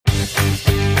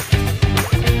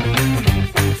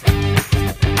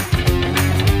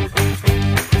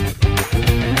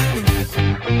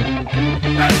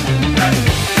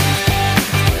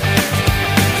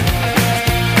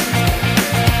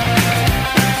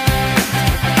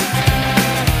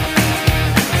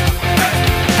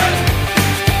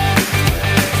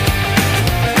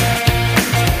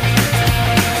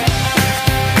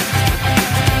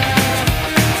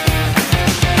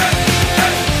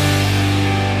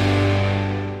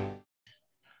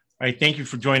All right, thank you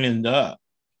for joining the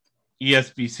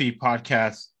ESBC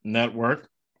Podcast Network,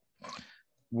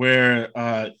 where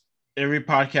every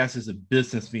podcast is a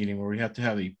business meeting where we have to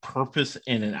have a purpose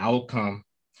and an outcome.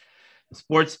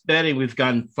 Sports betting, we've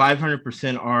gotten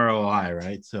 500% ROI,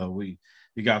 right? So we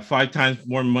got 5 times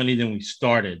more money than we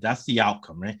started. That's the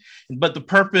outcome, right? But the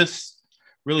purpose,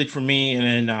 really, for me,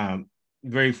 and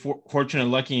very fortunate,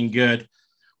 lucky, and good,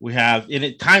 we have, and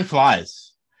it time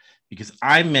flies because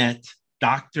I met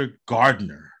Dr.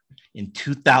 Gardner in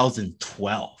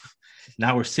 2012.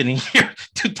 Now we're sitting here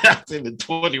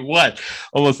 2021,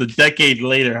 almost a decade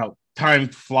later. How time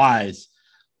flies.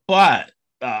 But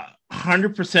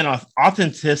 100%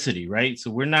 authenticity, right? So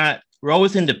we're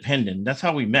always independent. That's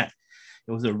how we met.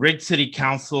 It was a rigged city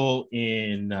council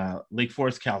in Lake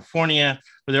Forest, California,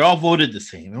 where they're all voted the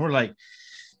same. And we're like,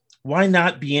 why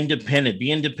not be independent?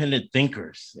 Be independent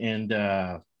thinkers. And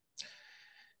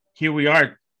here we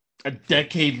are a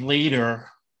decade later,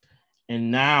 and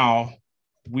now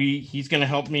he's going to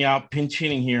help me out pinch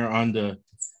hitting here on the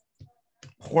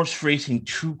horse racing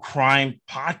true crime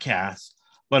podcast,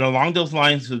 but along those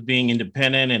lines of being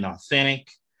independent and authentic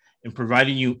and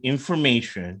providing you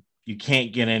information you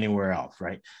can't get anywhere else,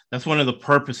 right? That's one of the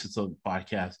purposes of the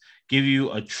podcast. Give you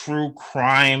a true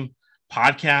crime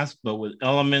podcast, but with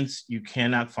elements you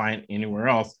cannot find anywhere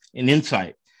else, and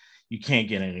insight you can't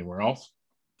get anywhere else.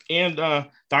 And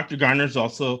Dr. Gardner is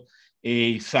also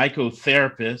a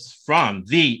psychotherapist from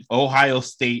the Ohio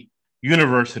State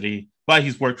University, but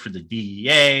he's worked for the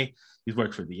DEA, he's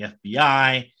worked for the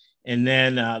FBI, and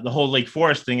then the whole Lake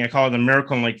Forest thing, I call it the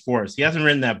Miracle in Lake Forest. He hasn't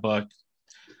written that book,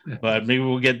 but maybe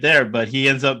we'll get there. But he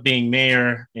ends up being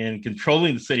mayor and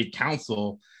controlling the city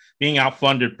council, being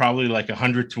outfunded probably like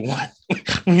 100 to 1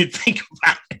 when you think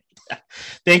about it.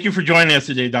 Thank you for joining us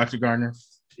today, Dr. Gardner.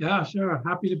 Yeah, sure.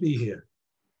 Happy to be here.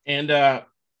 And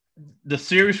the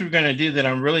series we're going to do that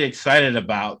I'm really excited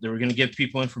about, that we're going to give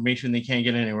people information they can't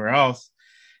get anywhere else,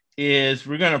 is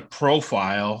we're going to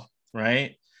profile,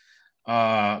 right?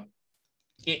 And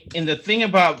the thing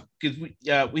about, because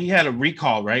we had a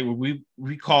recall, right? Where we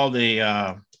recalled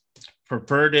a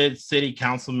perverted city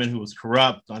councilman who was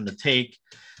corrupt on the take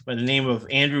by the name of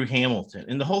Andrew Hamilton.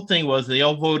 And the whole thing was they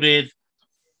all voted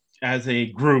as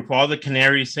a group, all the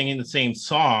Canaries singing the same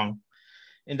song.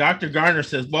 And Dr. Gardner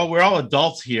says, well, we're all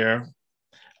adults here.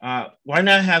 Why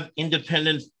not have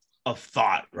independence of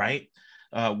thought, right?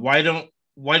 Why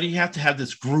do you have to have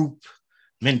this group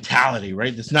mentality,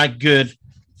 right? That's not good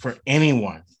for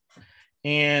anyone.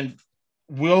 And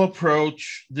we'll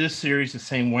approach this series the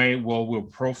same way. We'll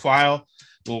profile,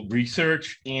 we'll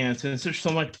research. And since there's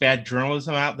so much bad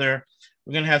journalism out there,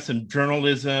 we're going to have some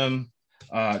journalism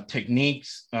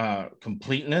techniques,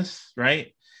 completeness,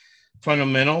 right?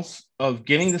 Fundamentals of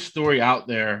getting the story out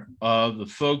there of the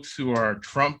folks who are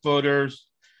Trump voters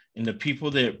and the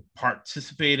people that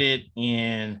participated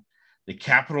in the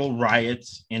Capitol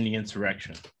riots and the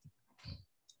insurrection.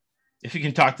 If you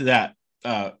can talk to that,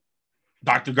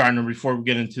 Dr. Gardner, before we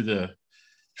get into the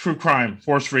true crime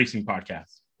horse racing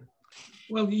podcast.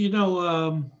 Well,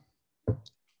 talking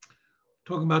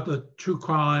about the true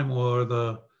crime or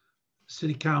the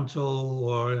city council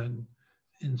or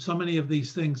in so many of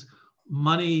these things,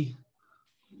 money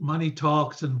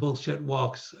talks and bullshit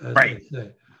walks, as right. they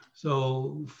say.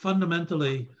 So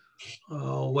fundamentally,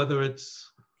 whether it's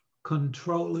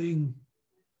controlling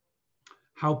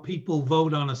how people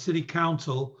vote on a city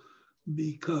council,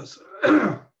 because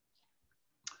the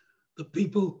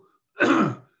people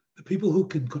who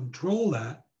can control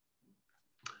that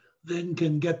then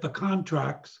can get the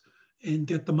contracts and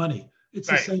get the money.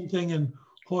 It's right. The same thing in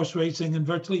horse racing and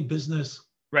virtually business.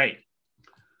 Right.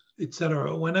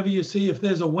 Etc. Whenever you see if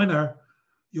there's a winner,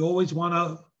 you always want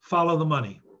to follow the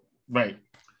money. Right.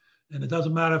 And it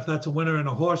doesn't matter if that's a winner in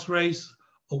a horse race,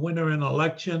 a winner in an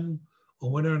election, a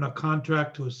winner in a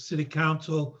contract to a city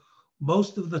council.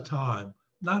 Most of the time,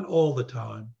 not all the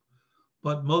time,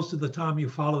 but most of the time you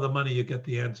follow the money, you get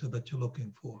the answer that you're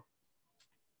looking for.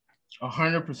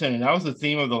 100%. And that was the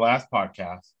theme of the last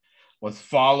podcast, was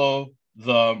follow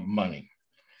the money.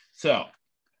 So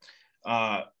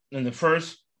in the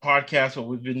first podcast, what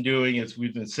we've been doing is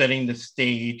we've been setting the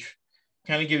stage,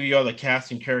 kind of give you all the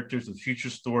casting characters and future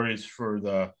stories for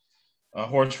the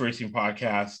horse racing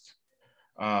podcast.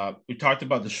 We talked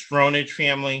about the Stronach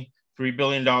family, $3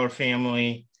 billion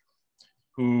family,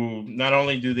 who not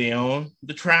only do they own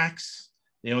the tracks,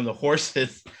 they own the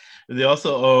horses, but they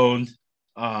also own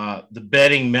the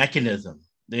betting mechanism.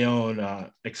 They own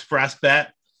ExpressBet,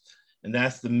 and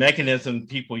that's the mechanism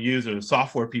people use, or the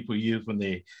software people use when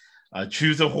they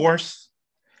choose a horse,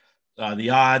 the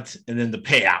odds, and then the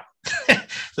payout.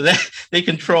 So they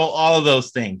control all of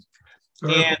those things.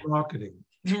 Vertical marketing.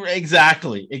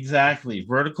 Exactly.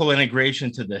 Vertical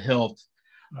integration to the hilt.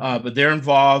 But they're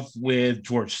involved with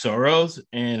George Soros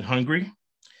in Hungary,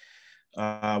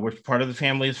 which part of the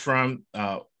family is from.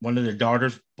 One of their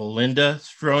daughters, Belinda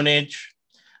Stronach.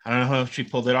 I don't know how she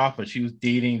pulled it off, but she was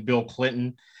dating Bill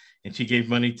Clinton, and she gave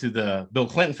money to the Bill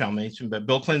Clinton Foundation, but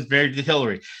Bill Clinton's married to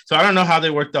Hillary. So I don't know how they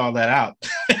worked all that out.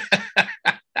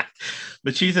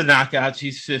 But she's a knockout.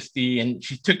 She's 50, and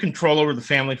she took control over the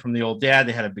family from the old dad.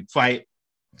 They had a big fight.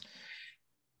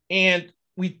 And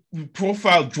we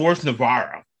profiled George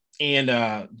Navarro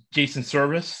and Jason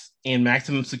Service and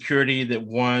Maximum Security that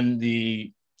won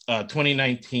the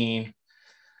 2019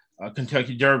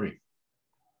 Kentucky Derby.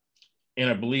 And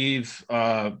I believe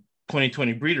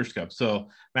 2020 Breeders' Cup. So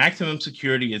Maximum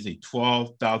Security is a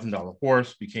 $12,000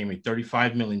 horse, became a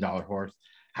 $35 million horse.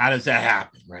 How does that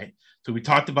happen, right? So we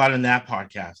talked about it in that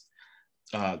podcast,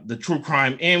 the true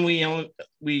crime, and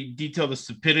we detailed the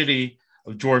stupidity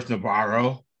of George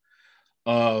Navarro,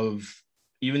 of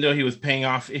even though he was paying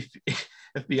off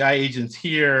FBI agents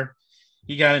here,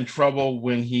 he got in trouble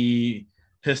when he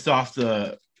pissed off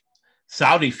the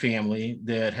Saudi family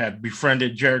that had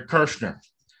befriended Jared Kushner.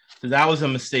 So that was a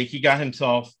mistake. He got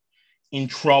himself in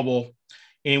trouble.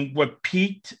 And what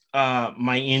piqued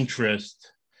my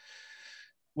interest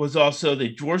was also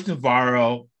that George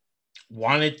Navarro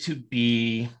wanted to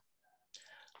be,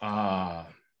 and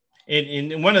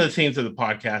one of the themes of the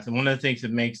podcast, and one of the things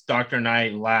that makes Dr.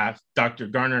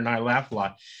 Garner and I laugh a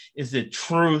lot, is that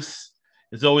truth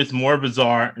is always more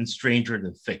bizarre and stranger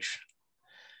than fiction.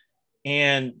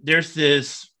 And there's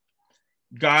this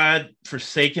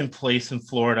God-forsaken place in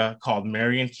Florida called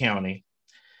Marion County.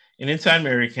 And inside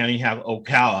Marion County, you have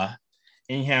Ocala,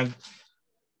 and you have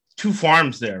two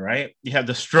farms there, right? You have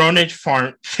the Stronach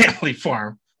family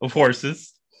farm of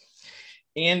horses,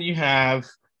 and you have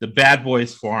the Bad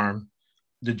Boys farm,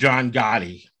 the John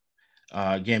Gotti,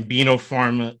 Gambino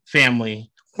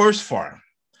family horse farm.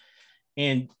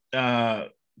 And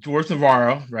George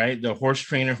Navarro, right, the horse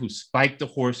trainer who spiked the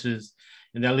horses,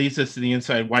 and that leads us to the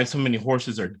inside why so many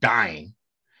horses are dying.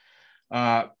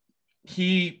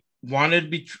 He wanted to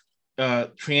be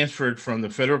transferred from the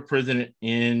federal prison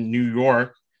in New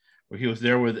York, where he was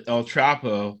there with El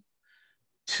Chapo,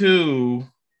 to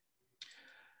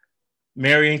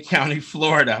Marion County,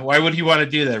 Florida. Why would he want to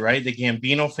do that, right? The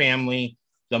Gambino family,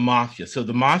 the mafia. So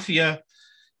the mafia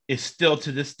is still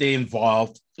to this day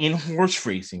involved in horse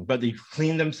racing, but they've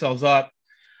cleaned themselves up.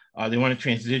 They want to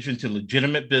transition to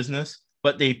legitimate business,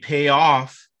 but they pay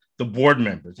off the board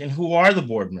members. And who are the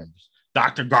board members?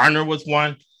 Dr. Garner was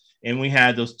one, and we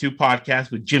had those two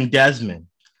podcasts with Jim Desmond,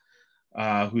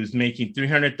 who's making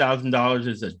 $300,000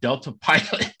 as a Delta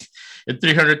pilot and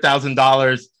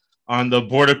 $300,000 on the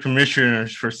board of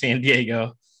commissioners for San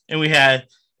Diego. And we had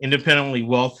independently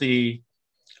wealthy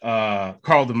Carl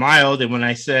DeMaio, that when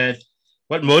I said,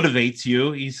 what motivates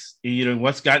you?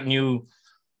 What's gotten you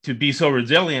to be so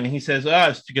resilient? And he says,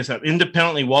 it's because I'm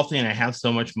independently wealthy and I have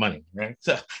so much money, right?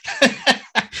 So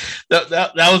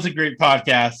that was a great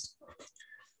podcast.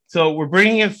 So we're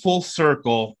bringing it full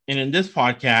circle. And in this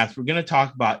podcast, we're going to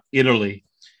talk about Italy,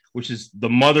 which is the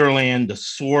motherland, the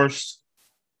source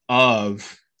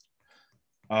of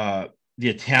the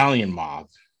Italian mob.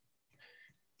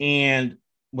 And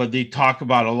what they talk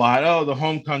about a lot, the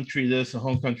home country this, the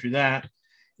home country that.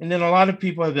 And then a lot of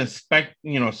people have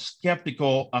been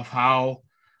skeptical of how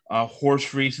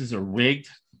horse races are rigged.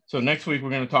 So next week, we're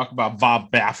going to talk about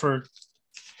Bob Baffert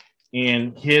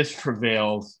and his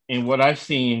travails and what I've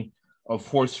seen of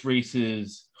horse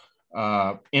races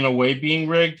in a way being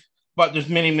rigged, but there's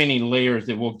many, many layers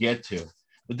that we'll get to.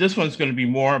 But this one's going to be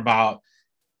more about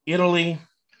Italy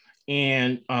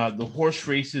and the horse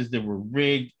races that were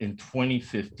rigged in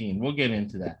 2015. We'll get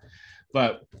into that.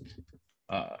 But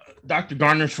Dr.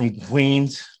 Garner's from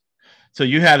Queens. So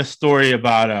you had a story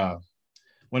about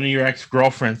one of your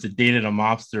ex-girlfriends that dated a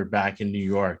mobster back in New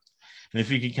York. And if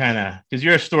you could kind of, because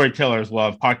you're a storyteller as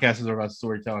well, podcasts are about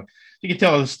storytelling. You can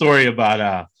tell us a story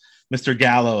about Mr.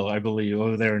 Gallo, I believe,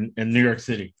 over there in New York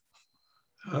City.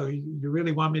 You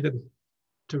really want me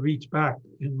to reach back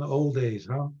in the old days,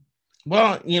 huh?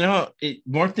 Well,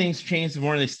 more things change, the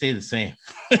more they stay the same.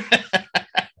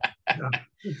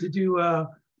 Did you,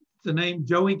 the name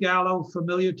Joey Gallo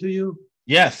familiar to you?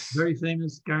 Yes. Very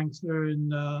famous gangster in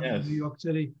Yes. New York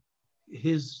City.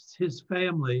 His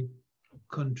family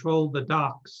controlled the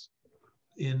docks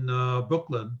in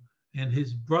Brooklyn, and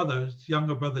his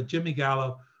younger brother, Jimmy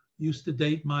Gallo, used to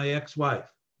date my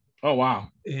ex-wife. Oh, wow.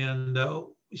 And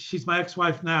she's my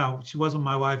ex-wife now. She wasn't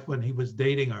my wife when he was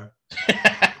dating her.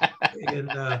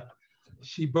 And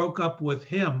she broke up with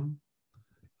him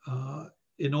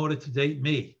in order to date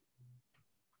me.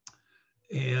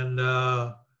 And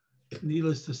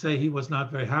needless to say, he was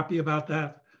not very happy about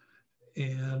that.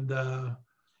 And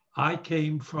I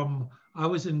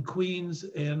was in Queens,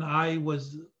 and I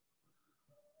was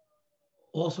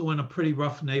also in a pretty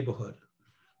rough neighborhood,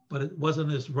 but it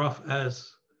wasn't as rough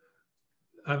as,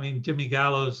 Jimmy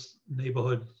Gallo's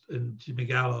neighborhood. And Jimmy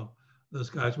Gallo, those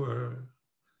guys were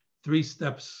 3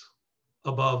 steps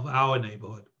above our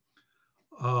neighborhood.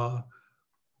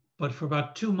 But for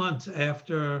about 2 months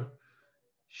after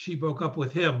she broke up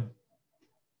with him,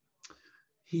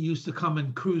 he used to come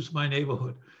and cruise my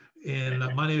neighborhood. And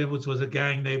my neighborhood was a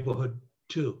gang neighborhood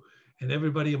too. And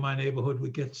everybody in my neighborhood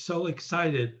would get so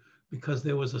excited because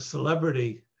there was a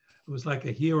celebrity. It was like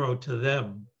a hero to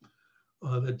them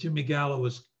that Jimmy Gallo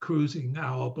was cruising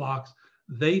our blocks.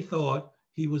 They thought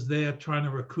he was there trying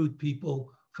to recruit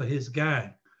people for his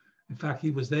gang. In fact, he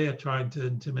was there trying to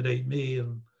intimidate me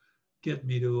and get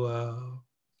me to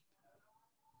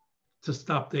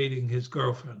stop dating his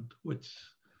girlfriend, which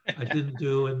I didn't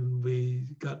do, and we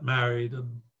got married.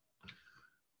 And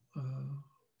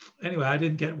anyway, I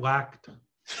didn't get whacked.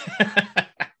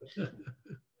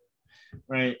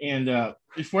 Right. And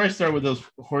before I start with those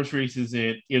horse races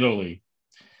in Italy,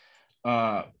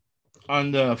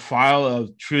 on the file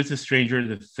of Truth is Stranger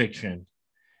Than Fiction,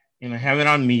 and I have it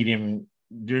on Medium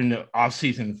during the off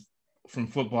season from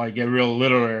football. I get real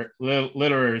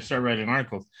literary, start writing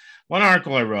articles. One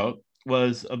article I wrote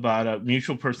was about a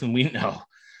mutual person we know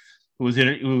who was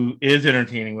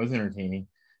entertaining,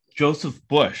 Joseph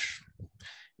Bush.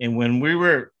 And when we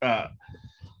were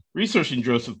researching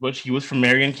Joseph Bush, he was from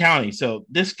Marion County. So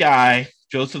this guy,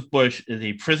 Joseph Bush, is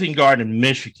a prison guard in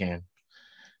Michigan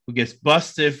who gets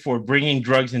busted for bringing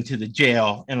drugs into the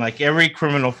jail. And like every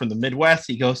criminal from the Midwest,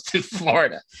 he goes to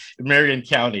Florida, Marion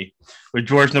County, where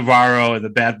George Navarro and the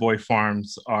Bad Boy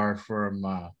Farms are from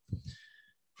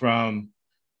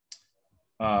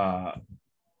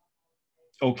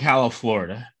Ocala,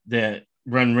 Florida, that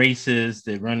run races,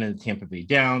 that run in the Tampa Bay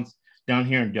Downs, down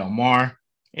here in Del Mar,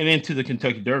 and into the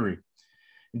Kentucky Derby.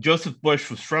 And Joseph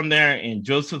Bush was from there, and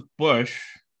Joseph Bush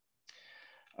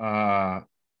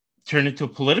turned into a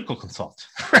political consultant,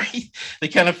 right? They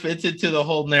kind of fits into the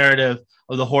whole narrative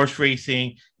of the horse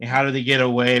racing and how do they get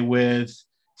away with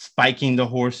spiking the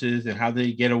horses and how do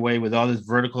they get away with all this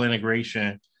vertical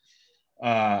integration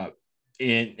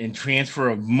and transfer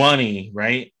of money,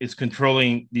 right? Is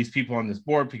controlling these people on this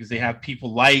board because they have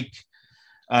people like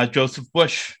Joseph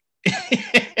Bush,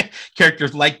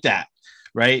 characters like that,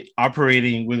 right?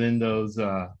 Operating within those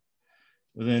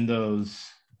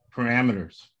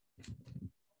parameters.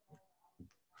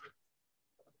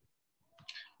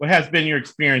 What has been your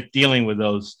experience dealing with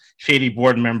those shady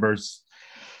board members?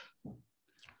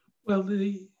 Well,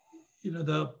 the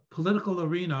political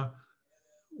arena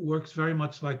works very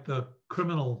much like the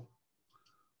criminal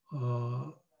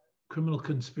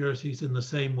conspiracies in the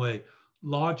same way.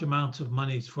 Large amounts of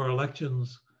monies for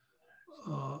elections,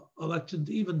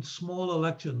 even small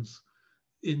elections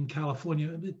in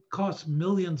California. It costs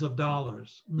millions of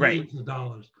dollars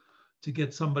to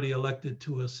get somebody elected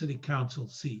to a city council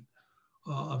seat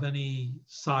of any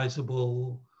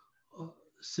sizable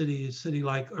city. A city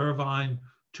like Irvine,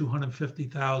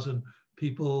 250,000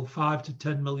 people, $5 to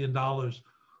 $10 million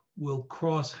will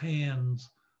cross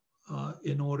hands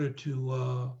in order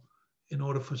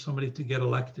for somebody to get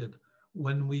elected.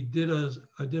 When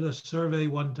I did a survey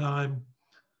one time,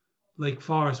 Lake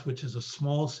Forest, which is a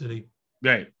small city,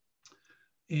 right,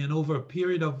 and over a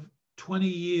period of 20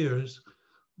 years,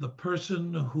 the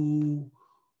person who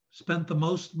spent the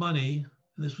most money,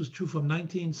 and this was true from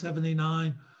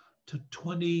 1979 to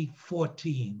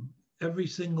 2014, every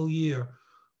single year,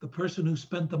 the person who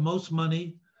spent the most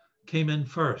money came in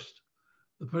first.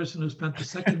 The person who spent the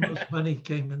second most money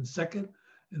came in second,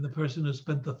 and the person who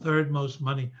spent the third most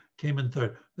money came in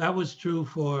third. That was true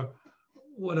for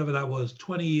whatever that was,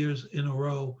 20 years in a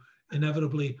row,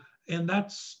 inevitably. And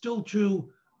that's still true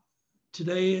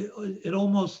today. It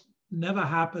almost never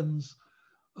happens.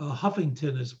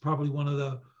 Huffington is probably one of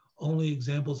the only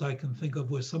examples I can think of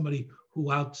where somebody who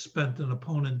outspent an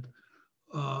opponent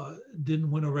didn't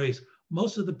win a race.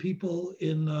 Most of the people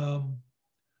in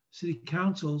city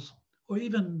councils or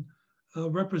even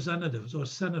representatives or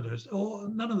senators,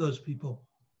 none of those people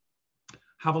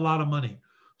have a lot of money.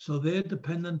 So they're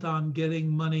dependent on getting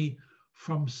money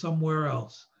from somewhere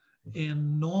else.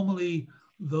 And normally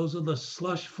those are the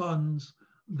slush funds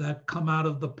that come out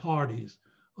of the parties.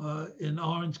 In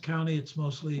Orange County, it's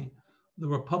mostly the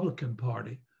Republican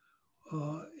Party.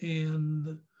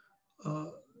 And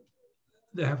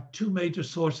they have two major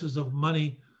sources of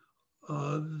money.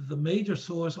 The major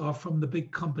source are from the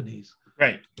big companies.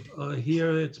 Right.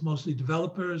 Here it's mostly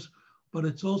developers, but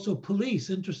it's also police,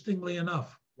 interestingly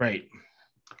enough. Right.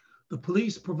 The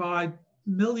police provide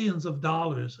millions of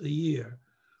dollars a year.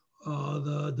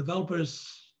 The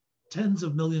developers, tens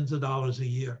of millions of dollars a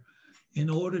year in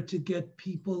order to get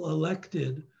people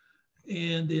elected.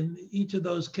 And in each of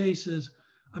those cases,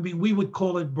 I mean, we would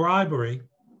call it bribery.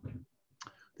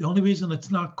 The only reason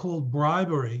it's not called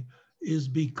bribery is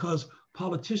because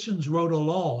politicians wrote a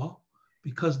law,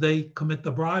 because they commit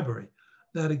the bribery,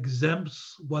 that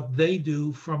exempts what they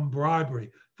do from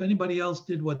bribery. If anybody else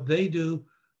did what they do,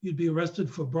 you'd be arrested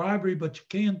for bribery, but you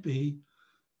can't be,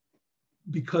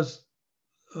 because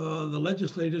the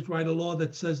legislators write a law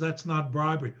that says that's not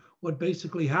bribery. What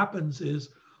basically happens is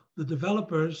the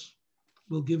developers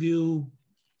will give you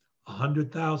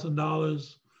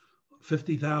 $100,000,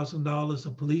 $50,000.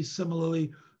 The police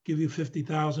similarly give you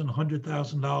 $50,000,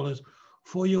 $100,000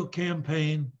 for your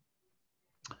campaign.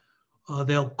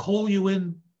 They'll call you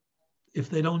in if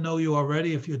they don't know you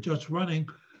already, if you're just running,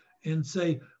 and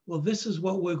say, well, this is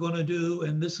what we're going to do,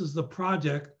 and this is the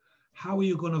project. How are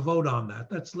you going to vote on that?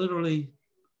 That's literally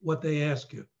what they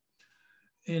ask you.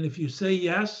 And if you say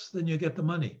yes, then you get the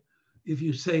money. If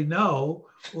you say no,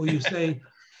 or you say,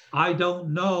 I don't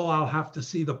know, I'll have to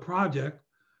see the project,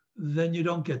 then you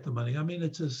don't get the money. I mean,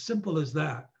 it's as simple as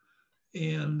that.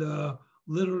 And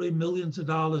literally millions of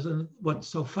dollars. And what's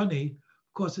so funny,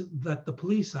 of course, that the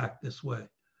police act this way.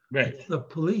 Right. It's the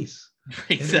police.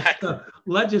 Exactly. And it's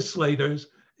the legislators,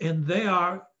 and they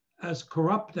are as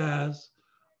corrupt as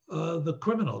the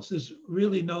criminals. There's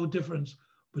really no difference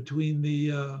between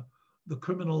the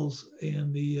criminals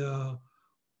and the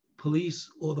police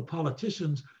or the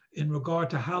politicians in regard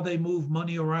to how they move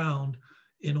money around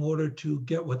in order to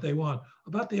get what they want.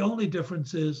 About the only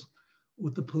difference is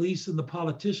with the police and the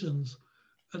politicians,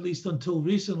 at least until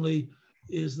recently,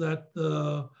 is that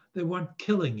they weren't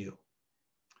killing you.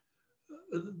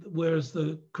 Whereas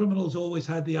the criminals always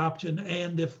had the option,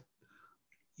 and if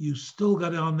you still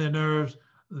got on their nerves,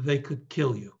 they could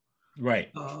kill you.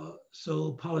 Right.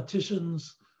 So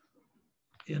politicians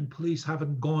and police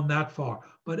haven't gone that far,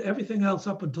 but everything else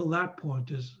up until that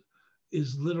point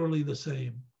is literally the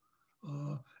same.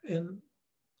 And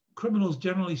criminals,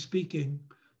 generally speaking,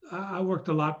 I worked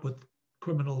a lot with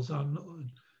criminals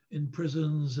in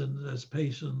prisons and as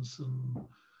patients and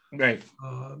Right.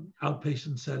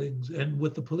 Outpatient settings, and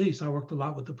with the police. I worked a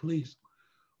lot with the police.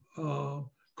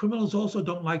 Criminals also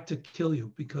don't like to kill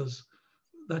you because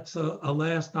that's a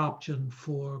last option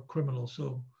for criminals.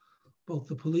 So both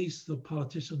the police, the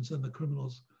politicians, and the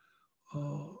criminals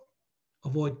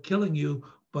avoid killing you,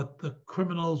 but the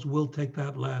criminals will take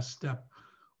that last step.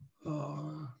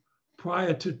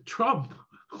 Prior to Trump,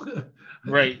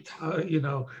 Right.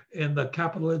 And the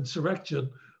Capitol insurrection,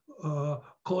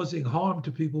 causing harm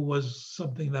to people was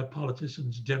something that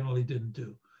politicians generally didn't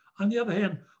do. On the other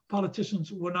hand,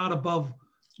 politicians were not above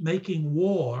making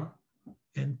war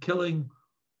and killing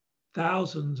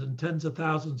thousands and tens of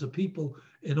thousands of people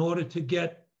in order to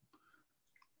get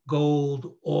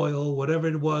gold, oil, whatever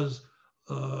it was,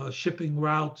 shipping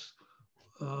routes,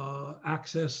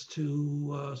 access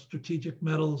to strategic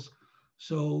metals.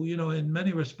 So, in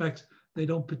many respects, they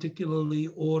don't particularly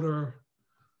order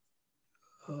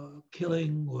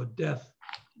killing or death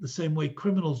the same way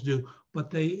criminals do, but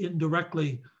they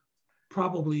indirectly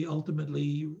probably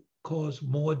ultimately cause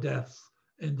more deaths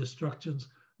and destructions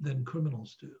than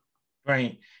criminals do.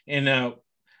 Right. And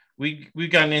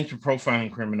we've gotten into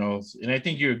profiling criminals, and I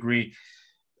think you agree.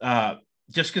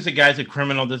 Just because a guy's a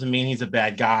criminal doesn't mean he's a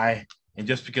bad guy. And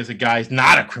just because a guy's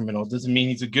not a criminal doesn't mean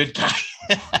he's a good guy.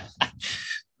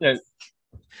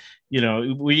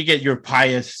 Where you get your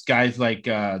pious guys like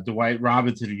Dwight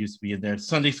Robinson, who used to be in there,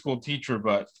 Sunday school teacher,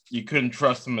 but you couldn't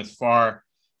trust him as far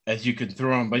as you could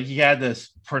throw him. But he had this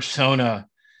persona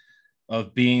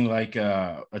of being like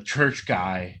a church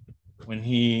guy when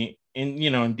he,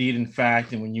 indeed, in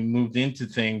fact, and when you moved into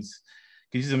things,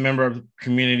 because he's a member of the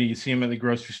community, you see him at the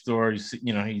grocery store,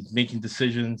 he's making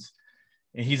decisions,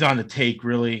 and he's on the take,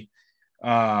 really.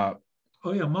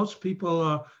 Oh yeah, most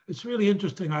people. It's really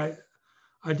interesting. I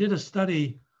did a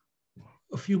study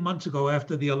a few months ago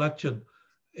after the election,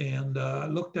 and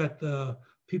looked at the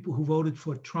people who voted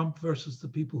for Trump versus the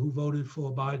people who voted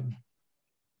for Biden.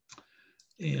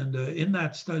 And in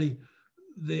that study,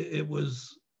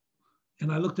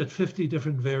 and I looked at 50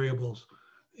 different variables.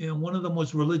 And one of them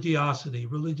was religiosity.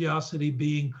 Religiosity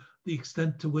being the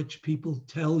extent to which people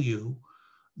tell you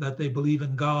that they believe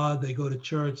in God, they go to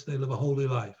church, they live a holy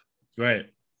life. Right.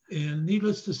 And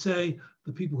needless to say,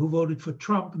 the people who voted for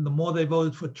Trump, and the more they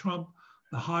voted for Trump,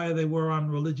 the higher they were on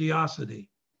religiosity.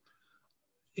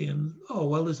 And, oh,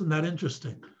 well, isn't that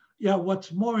interesting? Yeah,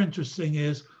 what's more interesting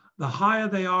is the higher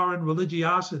they are in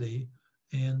religiosity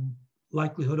and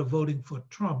likelihood of voting for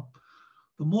Trump,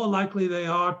 the more likely they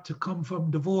are to come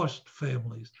from divorced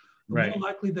families, the Right. more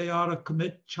likely they are to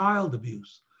commit child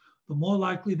abuse, the more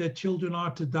likely that children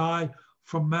are to die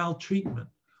from maltreatment,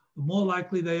 the more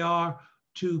likely they are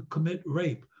to commit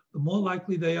rape, the more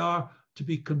likely they are to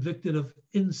be convicted of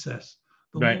incest,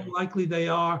 the Right. more likely they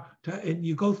are to, and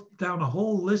you go down a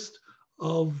whole list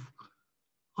of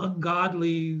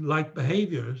ungodly like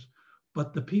behaviors,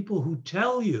 but the people who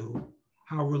tell you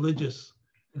how religious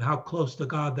and how close to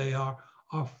God they are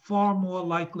far more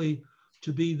likely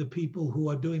to be the people who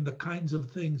are doing the kinds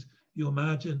of things you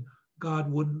imagine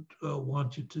God wouldn't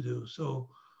want you to do. So,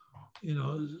 you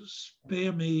know,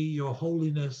 spare me your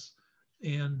holiness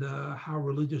and how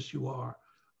religious you are.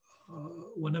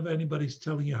 Whenever anybody's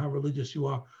telling you how religious you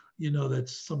are, you know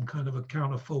that's some kind of a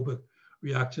counterphobic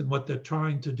reaction, what they're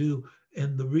trying to do.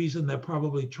 And the reason they're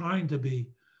probably trying to be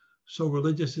so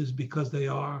religious is because they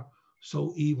are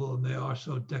so evil and they are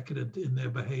so decadent in their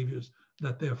behaviors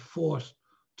that they're forced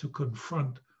to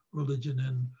confront religion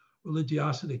and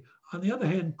religiosity. On the other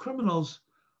hand, criminals,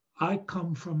 I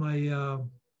come from I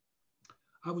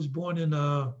was born in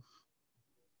a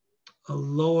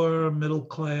lower middle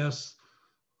class,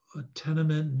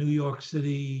 tenement, New York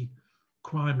City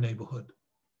crime neighborhood.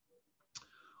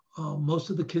 Most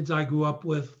of the kids I grew up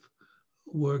with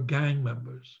were gang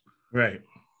members. Right.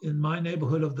 In my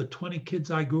neighborhood, of the 20 kids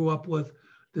I grew up with,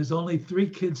 there's only 3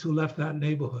 kids who left that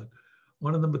neighborhood.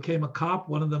 One of them became a cop,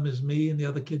 one of them is me, and the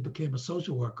other kid became a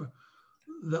social worker.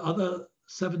 The other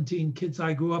 17 kids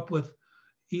I grew up with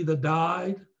either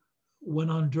died,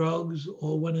 went on drugs,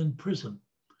 or went in prison.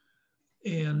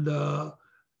 And the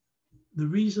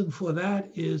reason for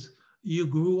that is you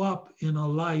grew up in a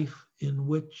life in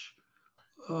which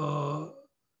that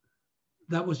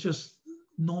was just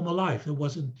normal life. It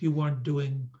wasn't, you weren't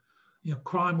doing, you know,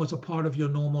 crime was a part of your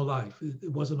normal life.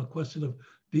 It wasn't a question of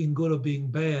being good or being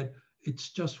bad. It's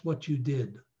just what you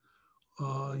did.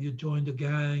 You joined a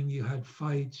gang, you had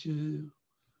fights, you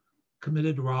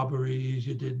committed robberies,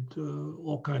 you did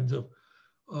all kinds of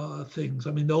things.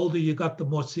 I mean, the older you got, the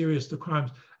more serious the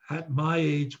crimes. At my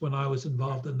age, when I was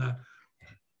involved in that,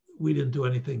 we didn't do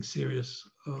anything serious.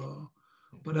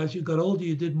 But as you got older,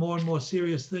 you did more and more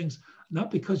serious things, not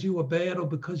because you were bad or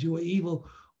because you were evil,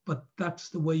 but that's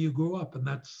the way you grew up. And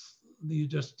you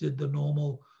just did the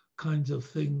normal kinds of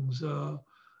things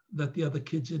that the other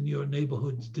kids in your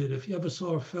neighborhoods did. If you ever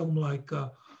saw a film like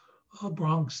A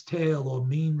Bronx Tale or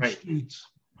Mean Right. Streets,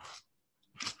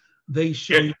 they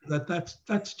show you that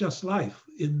that's just life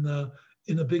in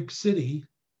a big city.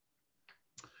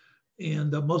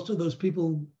 And most of those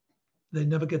people, they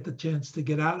never get the chance to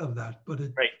get out of that. But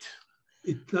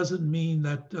it doesn't mean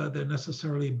that they're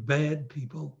necessarily bad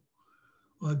people.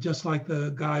 Just like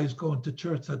the guy who's going to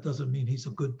church, that doesn't mean he's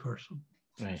a good person.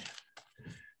 Right.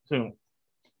 So,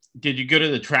 did you go to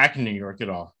the track in New York at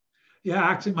all? Yeah,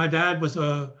 actually, my dad was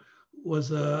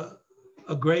a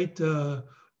great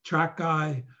track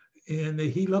guy, and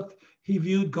he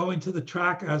viewed going to the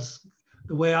track as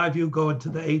the way I view going to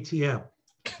the ATM.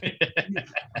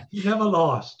 He never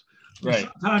lost. Right.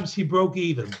 Sometimes he broke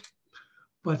even,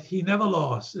 but he never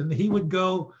lost. And he would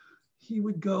go.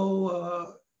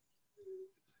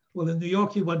 Well, in New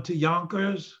York, he went to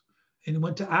Yonkers and he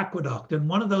went to Aqueduct. And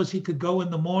one of those he could go in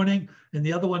the morning, and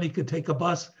the other one he could take a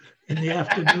bus in the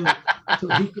afternoon. So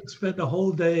he could spend a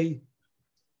whole day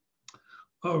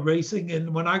racing.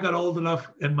 And when I got old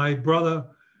enough, and my brother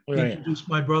introduced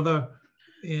my brother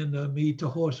and me to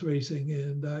horse racing,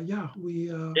 and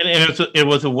it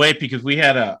was a way, because we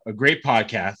had a great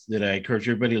podcast that I encourage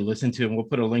everybody to listen to, and we'll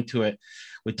put a link to it,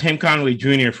 with Tim Conway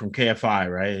Jr. from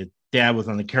KFI, right? Dad was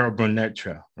on the Carol Burnett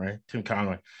trail, right? Tim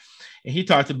Conway. And he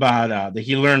talked about that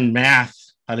he learned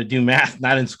how to do math,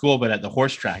 not in school, but at the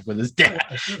horse track with his dad.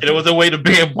 And it was a way to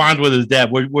be a bond with his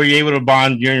dad. Were you able to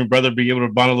bond, you and your brother be able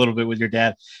to bond a little bit with your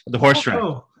dad at the horse track?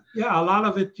 Yeah, a lot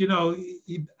of it,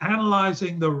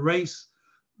 analyzing the race,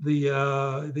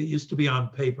 they used to be on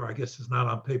paper. I guess it's not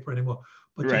on paper anymore,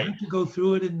 but you had to go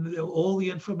through it and all the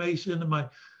information. And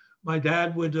my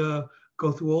dad would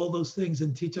go through all those things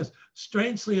and teach us.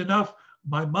 Strangely enough,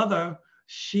 my mother,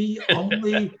 she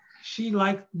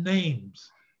liked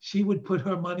names. She would put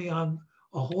her money on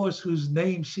a horse whose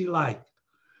name she liked.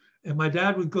 And my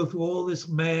dad would go through all this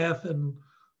math and,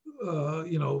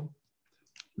 the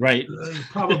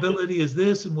probability is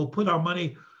this, and we'll put our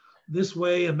money this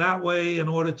way and that way in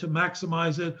order to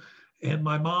maximize it. and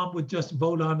my mom would just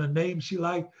vote on a name she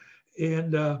liked.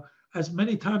 And as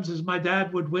many times as my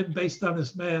dad would win based on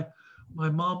his math, my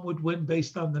mom would win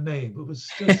based on the name. It was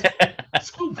just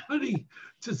so funny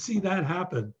to see that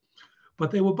happen.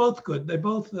 But they were both good. They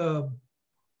both,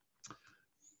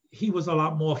 he was a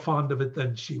lot more fond of it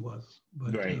than she was.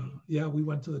 But Right. yeah, we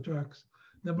went to the tracks.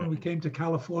 Then when we came to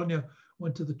California,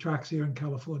 went to the tracks here in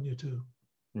California too.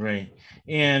 Right.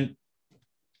 And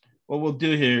what we'll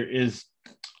do here is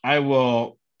I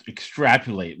will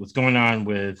extrapolate what's going on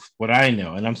with what I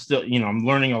know. And I'm still, I'm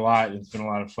learning a lot. It's been a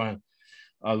lot of fun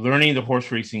learning the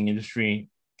horse racing industry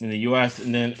in the US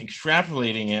and then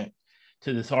extrapolating it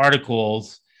to this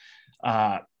articles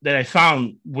that I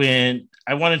found when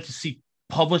I wanted to see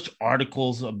published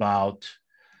articles about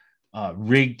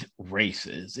rigged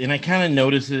races. And I kind of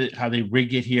noticed it, how they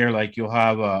rig it here. Like you'll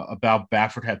have Bob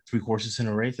Baffert have 3 horses in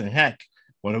a race, and heck,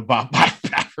 one of Bob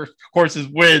Baffert's horses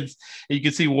wins. And you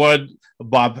can see one of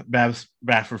Bob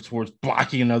Baffert's horse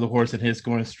blocking another horse and his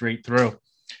going straight through.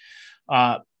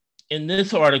 In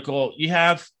this article, you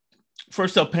have,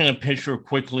 first I'll paint a picture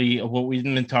quickly of what we've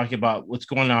been talking about, what's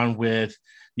going on with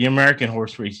the American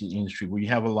horse racing industry, where you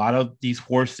have a lot of these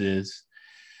horses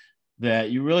that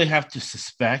you really have to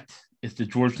suspect is the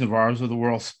George Navarros of the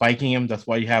world spiking them. That's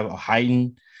why you have a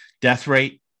heightened death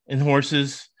rate in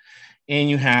horses. And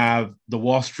you have the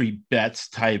Wall Street bets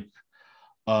type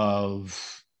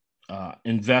of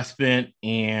investment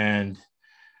and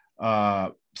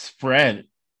spread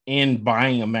in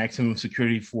buying a maximum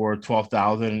security for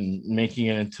 $12,000 and making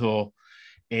it until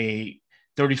a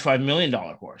 $35 million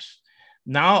horse.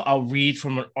 Now I'll read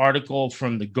from an article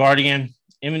from The Guardian,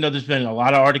 even though there's been a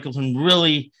lot of articles and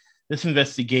really this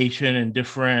investigation and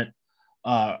different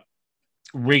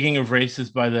rigging of races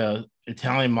by the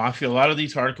Italian mafia. A lot of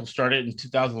these articles started in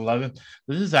 2011.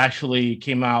 This is actually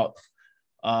came out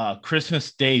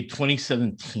Christmas Day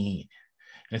 2017.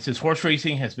 And it says horse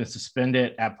racing has been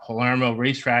suspended at Palermo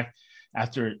racetrack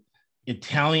after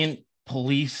Italian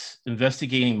police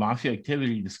investigating mafia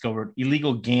activity discovered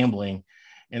illegal gambling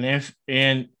and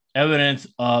evidence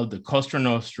of the Cosa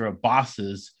Nostra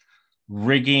bosses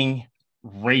rigging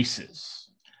races.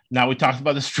 Now, we talked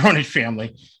about the Stronach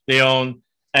family. They own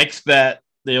XBet,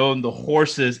 they own the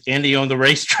horses, and they own the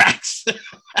racetracks.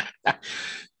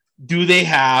 Do they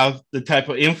have the type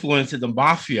of influence that the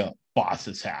mafia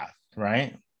bosses have,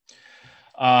 right?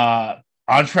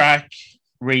 On track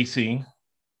racing.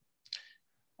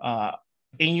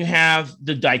 And you have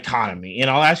the dichotomy. And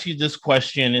I'll ask you this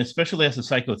question, especially as a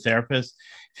psychotherapist,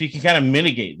 if you can kind of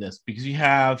mitigate this, because you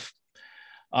have,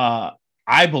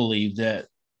 I believe that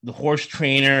the horse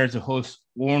trainers, the horse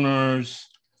owners,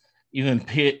 even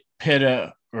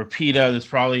PETA, that's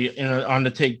probably on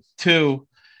the take too,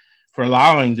 for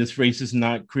allowing this racist,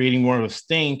 not creating more of a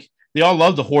stink. They all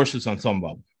love the horses on some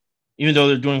level, even though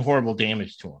they're doing horrible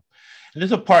damage to them. And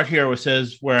there's a part here where it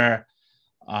says where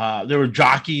there were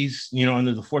jockeys,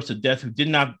 under the force of death, who did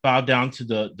not bow down to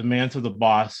the demands of the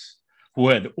boss who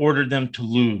had ordered them to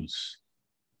lose.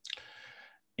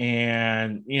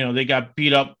 And, they got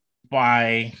beat up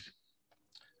by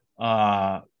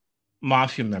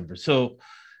mafia members. So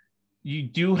you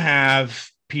do have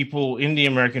people in the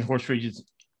American horse racing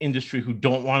industry who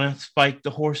don't want to spike the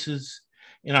horses.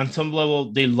 And on some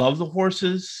level, they love the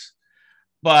horses,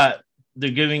 but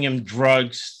they're giving them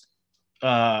drugs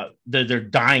that they're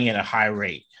dying at a high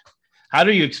rate. How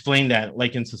do you explain that,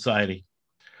 like in society?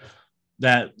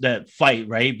 That fight,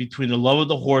 right, between the love of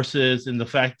the horses and the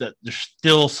fact that they're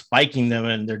still spiking them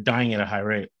and they're dying at a high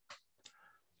rate?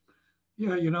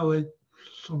 Yeah,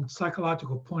 from a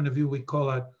psychological point of view, we call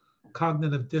that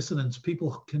cognitive dissonance.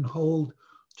 People can hold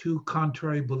 2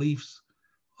 contrary beliefs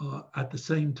at the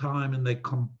same time, and they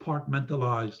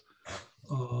compartmentalize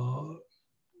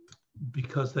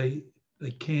because they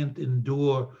can't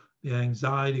endure the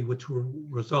anxiety which will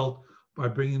result by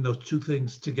bringing those 2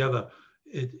 things together.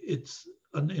 It's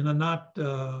in a not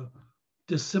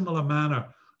dissimilar manner.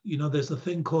 There's a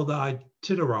thing called the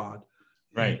Iditarod.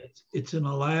 Right. It's in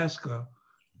Alaska,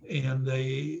 and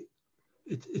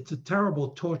it's a terrible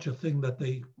torture thing that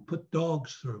they put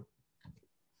dogs through.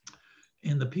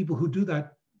 And the people who do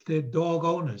that, they're dog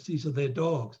owners. These are their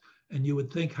dogs. And you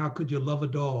would think, how could you love a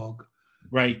dog?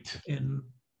 Right. And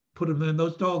put them in.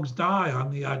 Those dogs die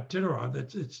on the Iditarod.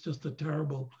 It's just a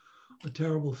terrible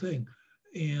thing.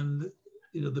 And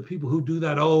the people who do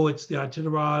that, oh, it's the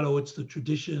Iditarod, oh, it's the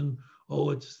tradition, oh,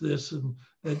 it's this, and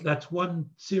that's one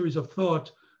series of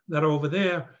thoughts that are over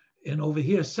there. And over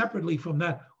here, separately from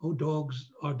that, oh,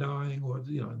 dogs are dying, or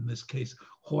in this case,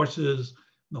 horses.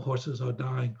 The horses are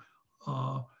dying,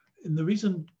 And the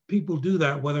reason people do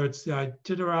that, whether it's the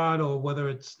Iditarod or whether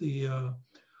it's the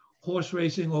horse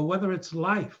racing or whether it's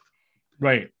life,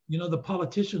 Right. you know, the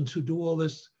politicians who do all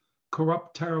this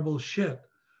corrupt, terrible shit,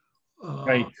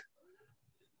 Right.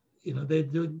 you know, they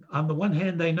do, on the one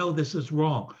hand, they know this is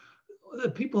wrong. The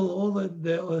people, all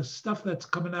the stuff that's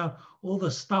coming out, all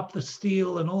the Stop the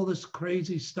Steal and all this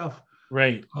crazy stuff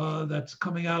Right. that's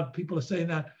coming out, people are saying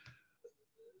that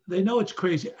they know it's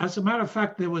crazy. As a matter of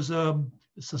fact, there was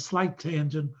it's a slight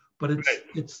tangent, but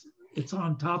it's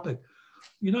on topic.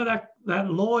 You know,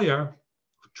 that lawyer,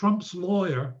 Trump's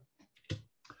lawyer,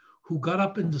 who got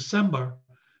up in December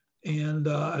and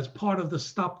as part of the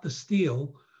Stop the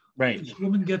Steal, right, this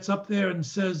woman gets up there and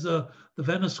says the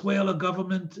Venezuela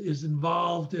government is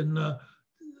involved in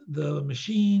the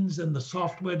machines, and the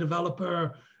software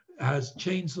developer has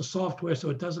changed the software so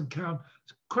it doesn't count.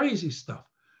 It's crazy stuff.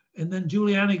 And then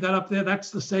Giuliani got up there.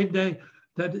 That's the same day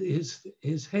that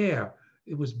his hair,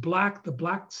 it was black, the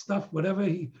black stuff, whatever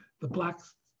the black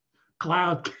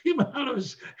cloud came out of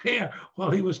his hair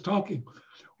while he was talking.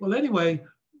 Well, anyway,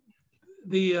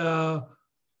 the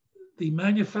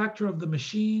manufacturer of the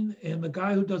machine and the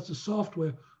guy who does the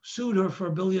software sued her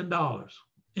for $1 billion,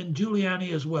 and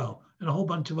Giuliani as well, and a whole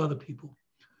bunch of other people,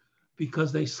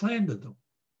 because they slandered them.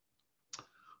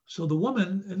 So the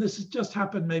woman, and this has just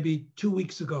happened maybe 2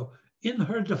 weeks ago, in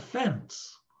her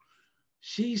defense,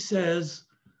 she says,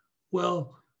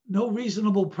 well, no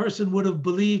reasonable person would have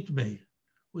believed me.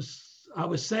 I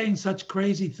was saying such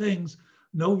crazy things,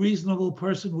 no reasonable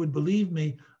person would believe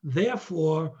me.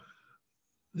 Therefore,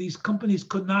 these companies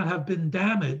could not have been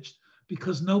damaged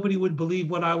because nobody would believe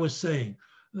what I was saying.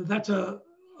 That's a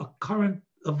current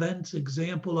events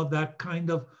example of that kind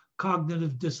of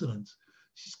cognitive dissonance.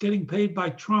 She's getting paid by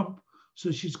Trump,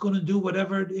 so she's going to do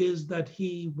whatever it is that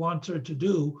he wants her to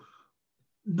do,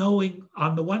 knowing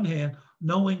on the one hand,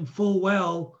 knowing full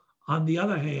well on the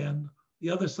other hand, the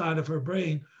other side of her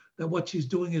brain, that what she's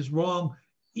doing is wrong,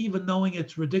 even knowing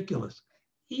it's ridiculous,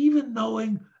 even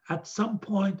knowing at some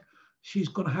point she's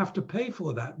going to have to pay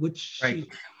for that, which she's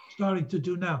starting to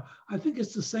do now. I think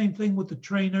it's the same thing with the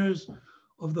trainers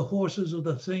of the horses, or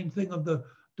the same thing of the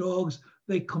dogs.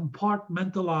 They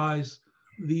compartmentalize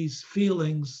these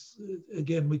feelings.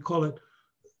 Again, we call it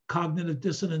cognitive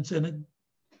dissonance, and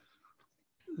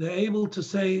they're able to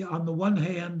say, on the one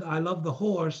hand, I love the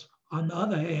horse. On the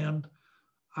other hand,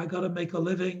 I got to make a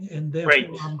living, and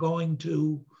therefore I'm going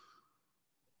to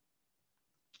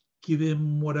give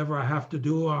him whatever I have to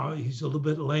do. He's a little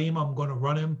bit lame. I'm going to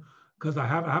run him because I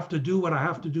have to do what I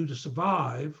have to do to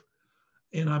survive.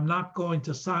 And I'm not going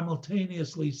to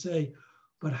simultaneously say,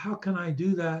 but how can I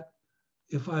do that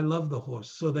if I love the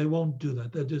horse? So they won't do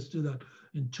that. They'll just do that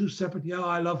in two separate, yeah,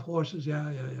 I love horses.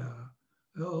 Yeah.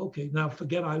 Oh, okay, now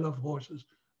forget I love horses.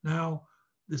 Now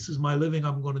this is my living.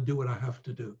 I'm going to do what I have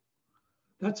to do.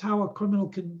 That's how a criminal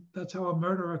can, that's how a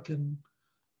murderer can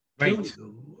kill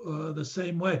you the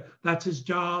same way. That's his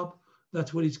job.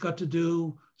 That's what he's got to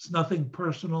do. It's nothing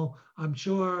personal. I'm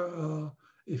sure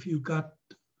if you got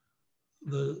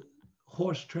the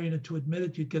horse trainer to admit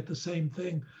it, you'd get the same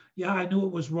thing. Yeah, I knew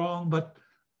it was wrong, but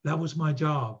that was my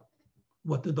job.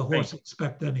 What did the horse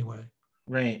expect anyway?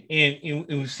 Right. And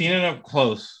we've seen it up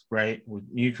close, right? With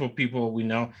mutual people we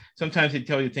know. Sometimes they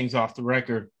tell you things off the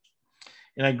record.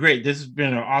 And I agree. This has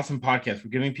been an awesome podcast.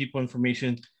 We're giving people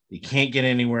information they can't get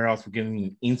anywhere else. We're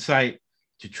giving insight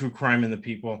to true crime and the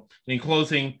people. And in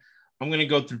closing, I'm going to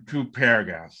go through 2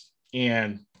 paragraphs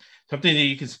and something that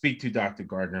you can speak to, Dr.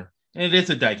 Gardner. And it is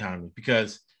a dichotomy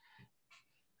because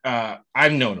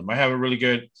I've known him. I have a really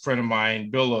good friend of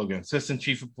mine, Bill Logan, assistant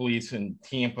chief of police in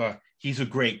Tampa. He's a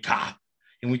great cop.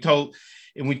 And we told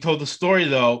the story,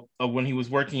 though, of when he was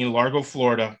working in Largo,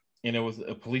 Florida, and it was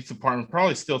a police department,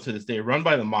 probably still to this day, run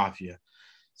by the mafia.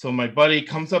 So my buddy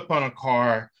comes up on a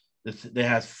car that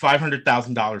has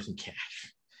 $500,000 in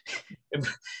cash.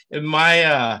 And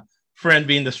my friend,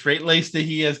 being the straight-laced that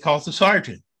he is, calls the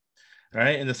sergeant,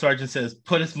 right? And the sergeant says,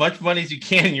 put as much money as you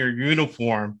can in your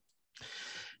uniform,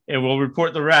 and we'll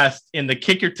report the rest. And the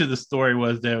kicker to the story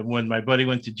was that when my buddy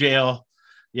went to jail,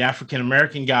 the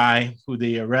African-American guy who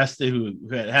they arrested, who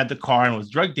had the car and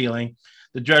was drug dealing,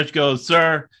 the judge goes,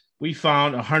 sir, we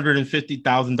found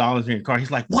 $150,000 in your car.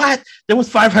 He's like, what? There was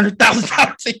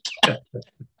 $500,000 in cash.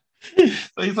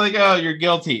 So he's like, oh, you're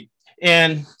guilty.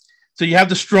 And so you have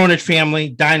the Stronach family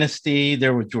dynasty.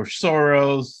 There was George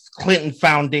Soros, Clinton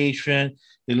Foundation,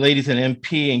 the lady's an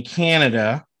MP in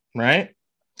Canada, right?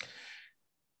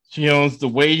 She owns the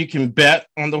way you can bet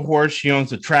on the horse. She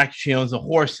owns the track. She owns the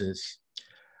horses.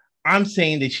 I'm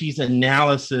saying that she's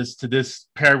analysis to this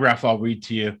paragraph I'll read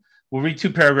to you. We'll read 2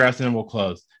 paragraphs and then we'll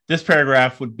close. this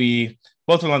paragraph would be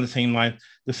both along the same line.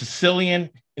 The Sicilian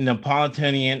and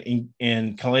Napolitanian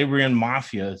and Calabrian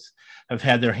mafias have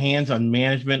had their hands on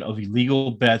management of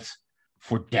illegal bets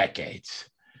for decades.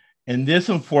 And this,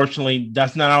 unfortunately,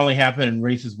 does not only happen in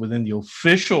races within the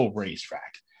official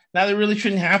racetrack. Now, that really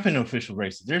shouldn't happen in official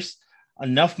races. There's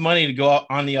enough money to go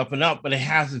on the up and up, but it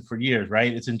hasn't for years,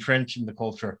 right? It's entrenched in the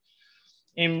culture.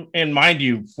 And mind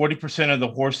you, 40% of the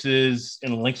horses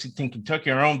in Lexington,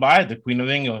 Kentucky are owned by the Queen of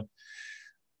England.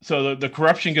 So the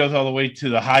corruption goes all the way to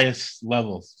the highest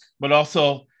levels, but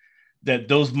also that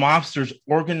those mobsters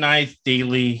organize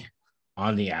daily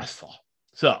on the asphalt.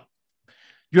 So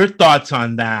your thoughts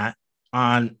on that,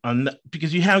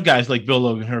 because you have guys like Bill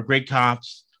Logan who are great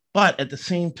cops, but at the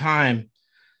same time,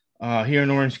 here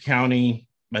in Orange County,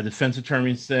 my defense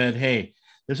attorney said, hey,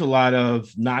 there's a lot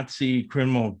of Nazi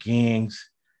criminal gangs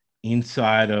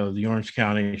inside of the Orange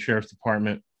County Sheriff's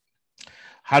Department.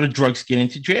 How do drugs get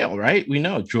into jail, right? We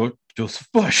know Joseph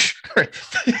Bush, right?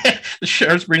 The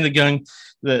sheriffs bring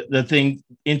the thing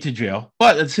into jail.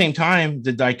 But at the same time,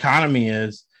 the dichotomy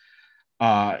is,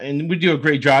 and we do a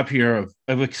great job here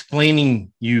of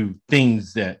explaining you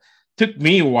things that took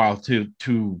me a while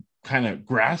to kind of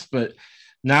grasp, but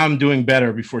now I'm doing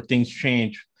better before things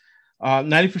change.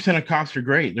 90% of cops are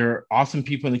great. They're awesome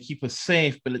people and they keep us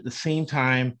safe, but at the same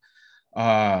time,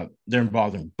 they're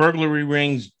involved in burglary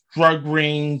rings, drug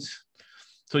rings.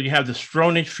 So you have the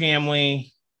Stronach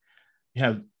family, you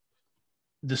have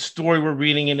the story we're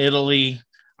reading in Italy.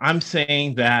 I'm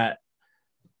saying that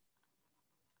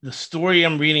the story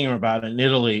I'm reading about in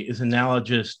Italy is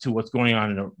analogous to what's going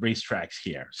on in the racetracks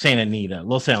here. Santa Anita,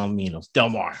 Los Alamitos, Del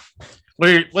Mar.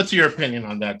 What's your opinion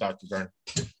on that, Dr. Byrne?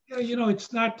 Yeah,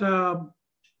 it's not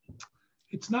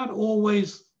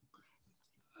always,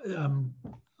 I'm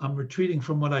retreating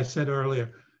from what I said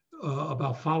earlier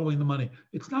about following the money.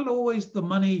 It's not always the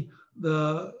money,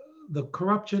 the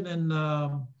corruption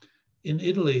in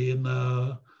Italy,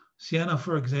 in Siena,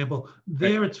 for example,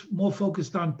 there it's more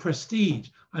focused on prestige.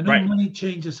 I know money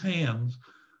changes hands,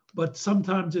 but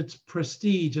sometimes it's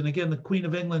prestige. And again, the Queen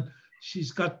of England,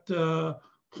 she's got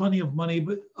plenty of money,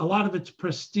 but a lot of it's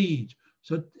prestige.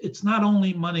 So it's not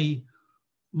only money.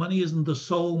 Money isn't the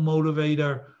sole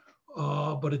motivator,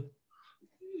 but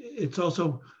it's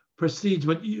also prestige.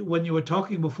 But when you were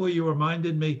talking before, you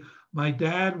reminded me, my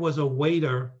dad was a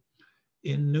waiter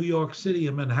in New York City,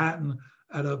 in Manhattan,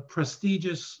 at a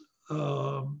prestigious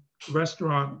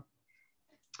restaurant.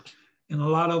 And a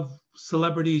lot of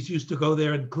celebrities used to go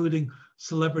there, including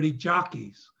celebrity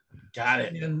jockeys. Got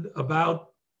it. And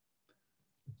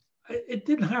it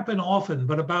didn't happen often,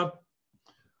 but about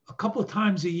a couple of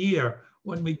times a year,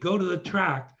 when we go to the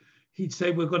track, he'd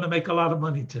say, we're going to make a lot of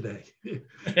money today.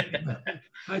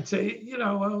 I'd say,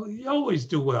 well, you always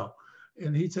do well.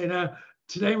 And he'd say, no,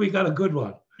 today we got a good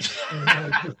one.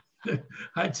 And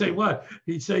I'd say, what?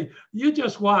 He'd say, you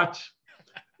just watch.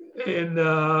 And,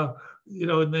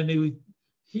 and then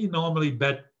he normally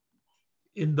bet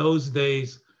in those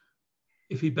days,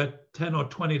 if he bet $10 or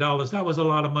 $20, that was a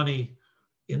lot of money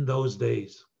in those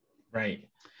days. Right.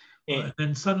 And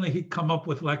then suddenly he'd come up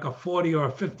with like a $40 or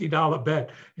a $50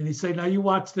 bet. And he'd say, now you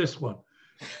watch this one.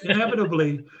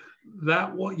 Inevitably,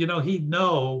 that one, he'd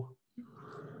know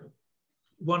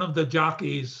one of the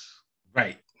jockeys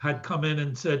had come in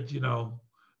and said,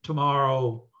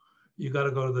 tomorrow you got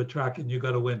to go to the track and you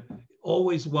got to win.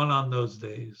 Always won on those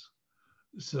days.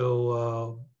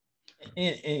 So,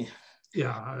 yeah.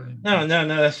 No,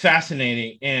 that's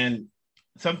fascinating. And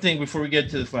something before we get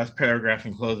to this last paragraph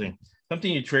in closing,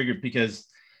 something you triggered, because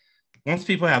once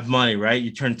people have money, right,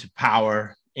 you turn to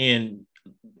power. And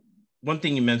one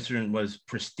thing you mentioned was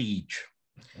prestige.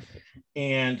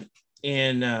 And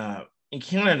in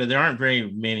Canada, there aren't very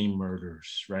many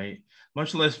murders, right?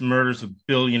 Much less murders of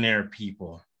billionaire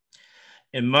people,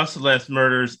 and much less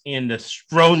murders in the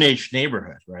Stronach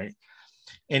neighborhood, right?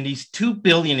 And these two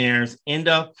billionaires end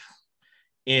up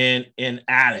in an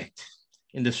attic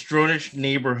in the Stronach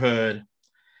neighborhood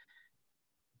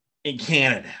in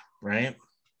Canada, right?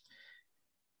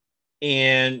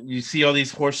 And you see all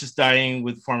these horses dying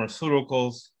with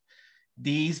pharmaceuticals.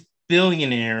 These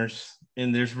billionaires,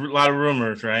 and there's a lot of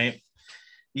rumors, right?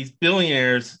 These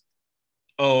billionaires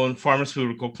own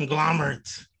pharmaceutical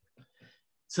conglomerates.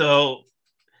 So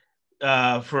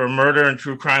for a murder and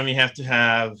true crime, you have to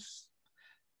have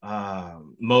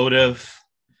motive.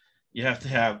 You have to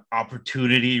have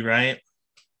opportunity, right?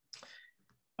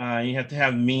 You have to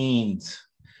have means.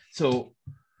 So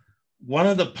one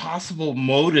of the possible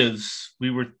motives,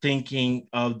 we were thinking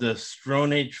of the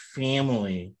Stronach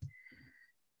family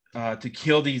to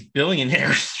kill these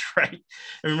billionaires, right?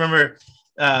 And remember,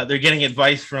 they're getting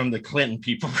advice from the Clinton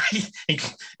people. Right?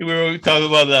 We were talking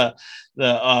about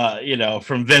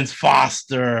from Vince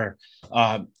Foster.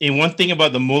 And one thing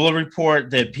about the Mueller report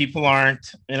that people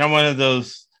aren't, and I'm one of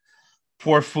those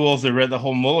poor fools that read the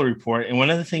whole Mueller report. And one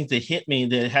of the things that hit me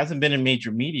that hasn't been in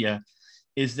major media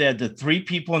is that the 3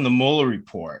 people in the Mueller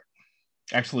report,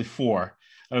 actually 4,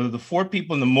 out of the 4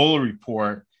 people in the Mueller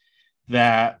report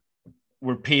that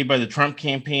were paid by the Trump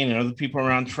campaign and other people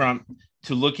around Trump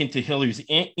to look into Hillary's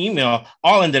email,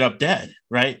 all ended up dead,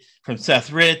 right? From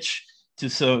Seth Rich to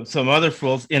some other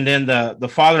fools. And then the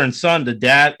father and son, the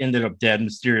dad ended up dead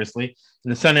mysteriously.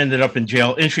 And the son ended up in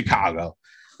jail in Chicago,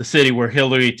 the city where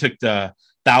Hillary took the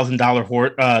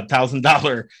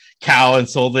 $1,000 cow and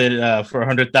sold it for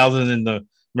 $100,000 in the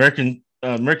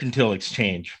mercantile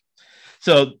exchange.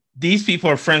 So these people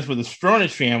are friends with the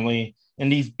Stronach family, and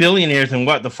these billionaires in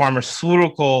the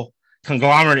pharmaceutical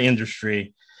conglomerate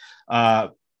industry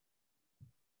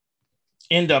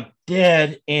end up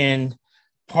dead. And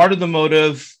part of the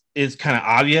motive is kind of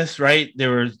obvious, right? They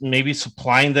were maybe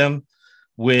supplying them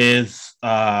with,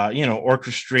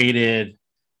 orchestrated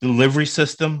delivery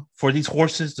system for these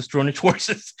horses, the Stronach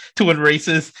horses, to win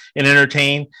races and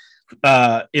entertain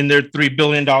in their $3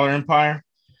 billion empire.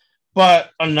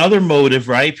 But another motive,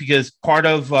 right? Because part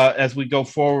of, as we go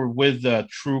forward with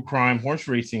true crime horse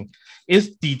racing,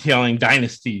 is detailing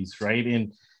dynasties, right?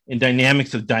 And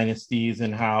dynamics of dynasties,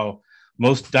 and how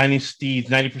most dynasties,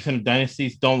 90% of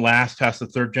dynasties, don't last past the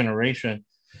 3rd generation.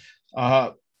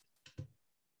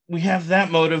 We have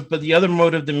that motive, but the other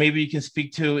motive that maybe you can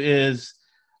speak to is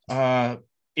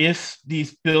if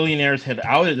these billionaires had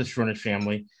outed the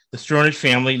Stronach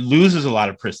family loses a lot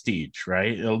of prestige,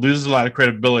 right? It loses a lot of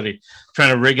credibility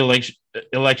trying to rig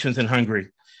elections in Hungary,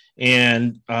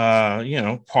 and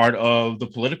part of the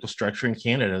political structure in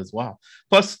Canada as well.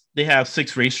 Plus, they have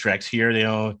 6 racetracks here. They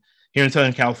own here in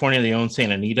Southern California. They own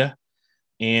Santa Anita,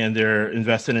 and they're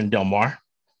invested in Del Mar.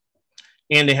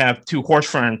 And they have 2 horse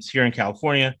farms here in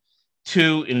California,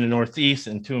 2 in the Northeast,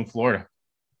 and 2 in Florida.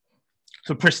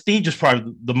 So prestige is part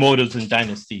of the motives in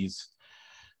dynasties,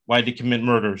 why they commit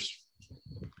murders.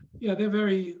 Yeah,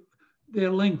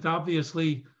 they're linked.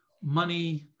 Obviously,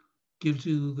 money gives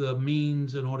you the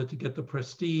means in order to get the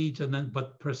prestige,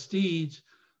 but prestige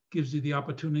gives you the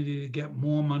opportunity to get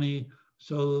more money.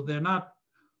 So they're not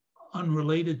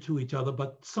unrelated to each other,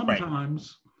 but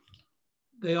sometimes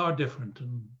they are different.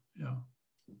 And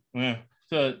yeah.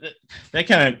 So that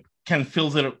kind of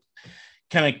fills it up,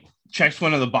 kind of checks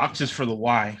one of the boxes for the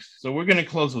why. So we're going to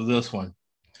close with this one.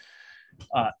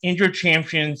 Injured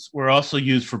champions were also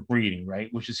used for breeding, right?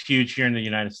 Which is huge here in the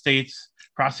United States.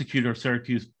 Prosecutor of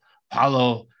Syracuse,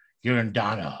 Paolo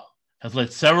Giordano, has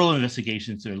led several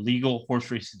investigations into illegal horse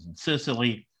races in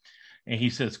Sicily. And he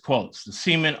says, quotes, the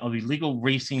semen of illegal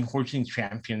horsing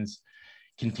champions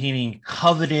containing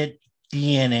coveted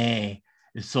DNA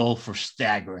is sold for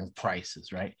staggering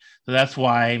prices, right? So that's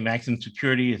why Maximum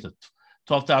Security is a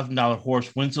 $12,000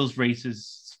 horse, wins those races,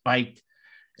 spiked,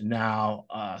 and now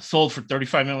sold for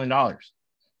 $35 million.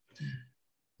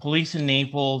 Police in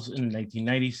Naples in the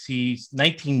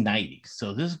 1990s.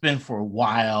 So this has been for a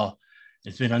while.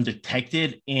 It's been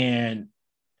undetected. And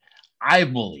I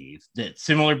believe that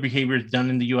similar behavior is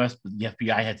done in the US, but the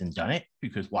FBI hasn't done it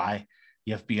because why?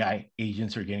 The FBI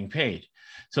agents are getting paid.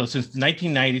 So since the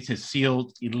 1990s, has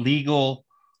sealed illegal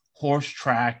horse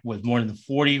track with more than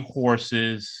 40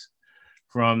 horses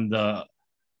from the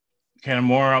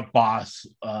Canamora boss,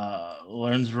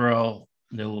 Lorenzo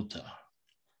Niluta,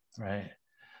 right?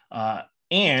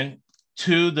 And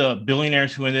to the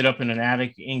billionaires who ended up in an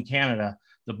attic in Canada,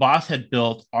 the boss had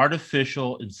built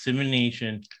artificial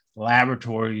insemination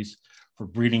laboratories for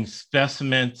breeding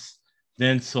specimens,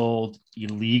 then sold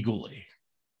illegally,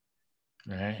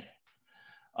 right?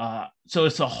 So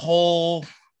it's a whole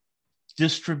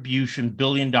distribution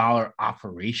billion-dollar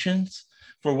operations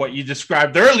for what you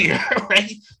described earlier,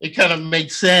 right? It kind of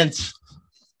makes sense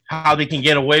how they can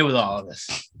get away with all of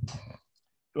this.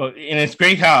 Well, and it's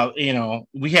great how,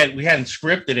 we hadn't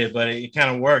scripted it, but it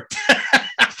kind of worked.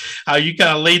 How you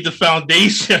kind of laid the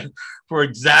foundation for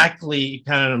exactly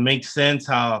kind of make sense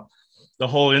how the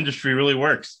whole industry really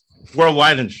works,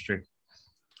 worldwide industry.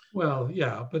 Well,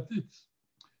 yeah, but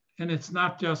it's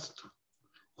not just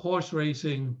horse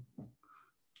racing.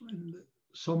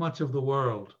 So much of the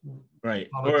world, right?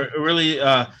 Or really,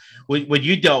 what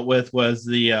you dealt with was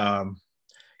the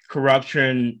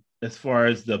corruption as far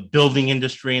as the building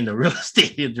industry and the real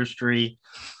estate industry,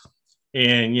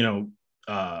 and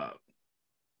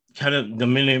kind of the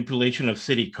manipulation of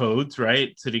city codes,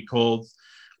 right? City codes,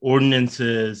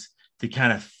 ordinances to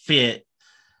kind of fit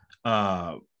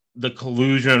the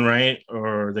collusion, right,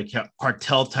 or the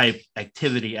cartel type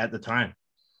activity at the time.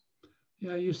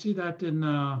 Yeah, you see that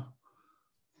in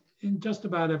just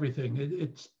about everything.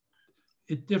 It's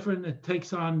different. It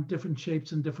takes on different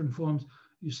shapes and different forms.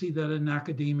 You see that in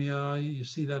academia. You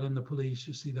see that in the police.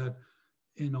 You see that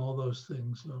in all those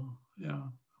things. So yeah.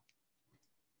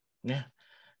 Yeah,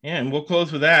 and we'll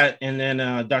close with that, and then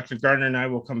Dr. Gardner and I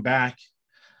will come back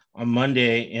on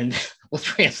Monday, and we'll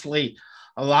translate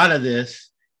a lot of this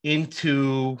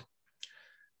into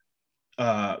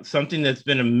something that's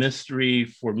been a mystery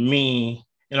for me.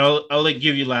 And I'll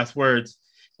give you last words.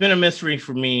 It's been a mystery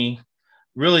for me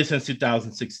really since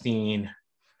 2016,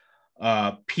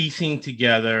 piecing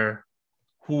together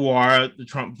who are the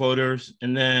Trump voters,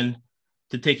 and then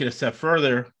to take it a step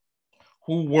further,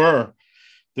 who were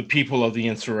the people of the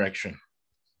insurrection,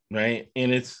 right?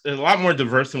 And it's a lot more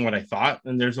diverse than what I thought,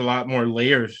 and there's a lot more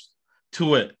layers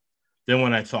to it than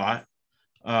what I thought.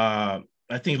 I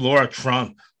think Laura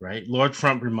Trump, right? Laura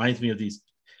Trump reminds me of these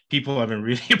people I've been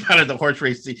reading about in the horse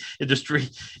racing industry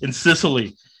in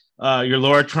Sicily. Your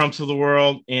Laura Trumps of the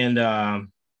world, and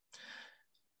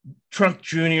Trump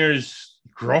Jr.'s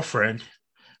girlfriend,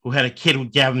 who had a kid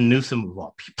with Gavin Newsom of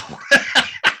all people.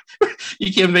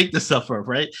 You can't make this stuff up,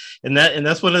 right? And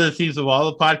that's one of the themes of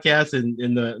all the podcasts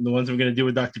and the ones we're going to do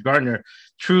with Dr. Gardner.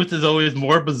 Truth is always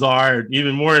more bizarre,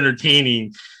 even more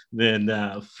entertaining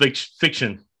than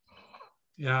fiction.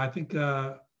 Yeah, I think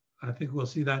we'll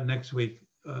see that next week.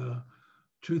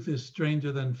 Truth is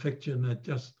stranger than fiction.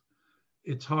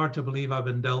 It's hard to believe I've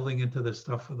been delving into this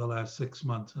stuff for the last 6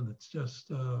 months, and it's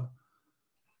just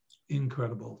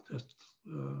incredible. Just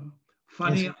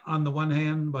funny on the one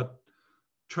hand, but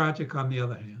tragic on the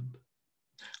other hand.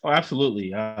 Oh,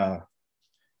 absolutely.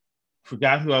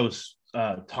 Forgot who I was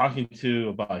talking to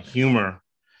about humor,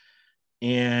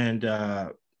 and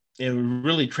it was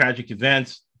really tragic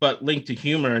events, but linked to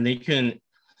humor, and they couldn't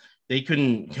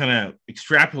kind of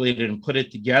extrapolate it and put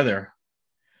it together.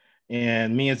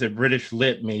 And me as a British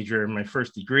lit major in my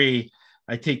first degree,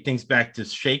 I take things back to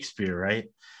Shakespeare, right?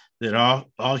 That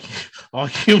all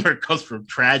humor comes from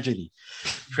tragedy,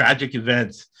 tragic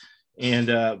events. And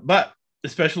but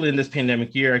especially in this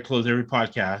pandemic year, I close every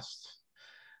podcast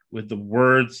with the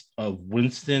words of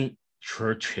Winston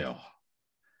Churchill.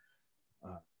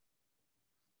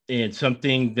 And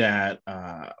something that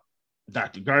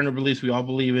Dr. Gardner believes, we all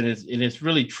believe in, and it's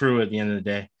really true at the end of the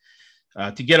day.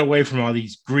 To get away from all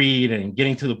these greed and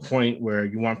getting to the point where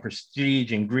you want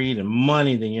prestige and greed and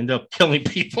money, then you end up killing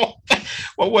people.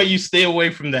 What way you stay away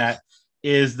from that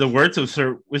is the words of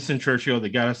Sir Winston Churchill that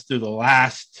got us through the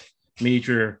last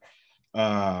major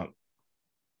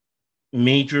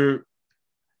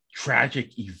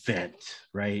tragic event,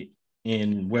 right,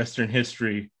 in Western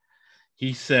history.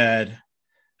 He said,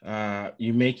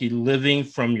 you make a living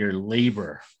from your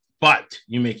labor, but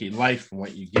you make a life from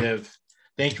what you give.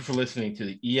 Thank you for listening to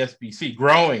the ESBC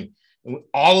growing.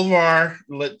 All of our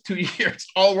 2 years,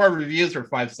 all of our reviews are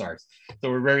 5 stars. So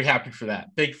we're very happy for that.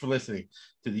 Thank you for listening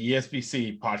to the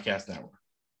ESBC Podcast Network.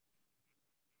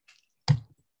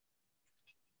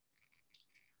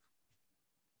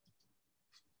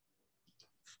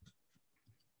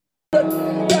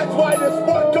 That's why this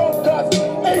sport coat costs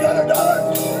 $800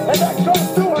 and that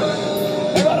costs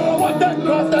 $200. If I don't know what that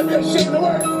costs, I'd be ashamed to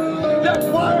wear it. That's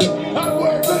why I'm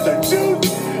wearing lizard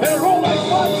shoes and roll like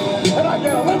butts, and I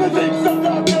get a limousine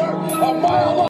sometimes.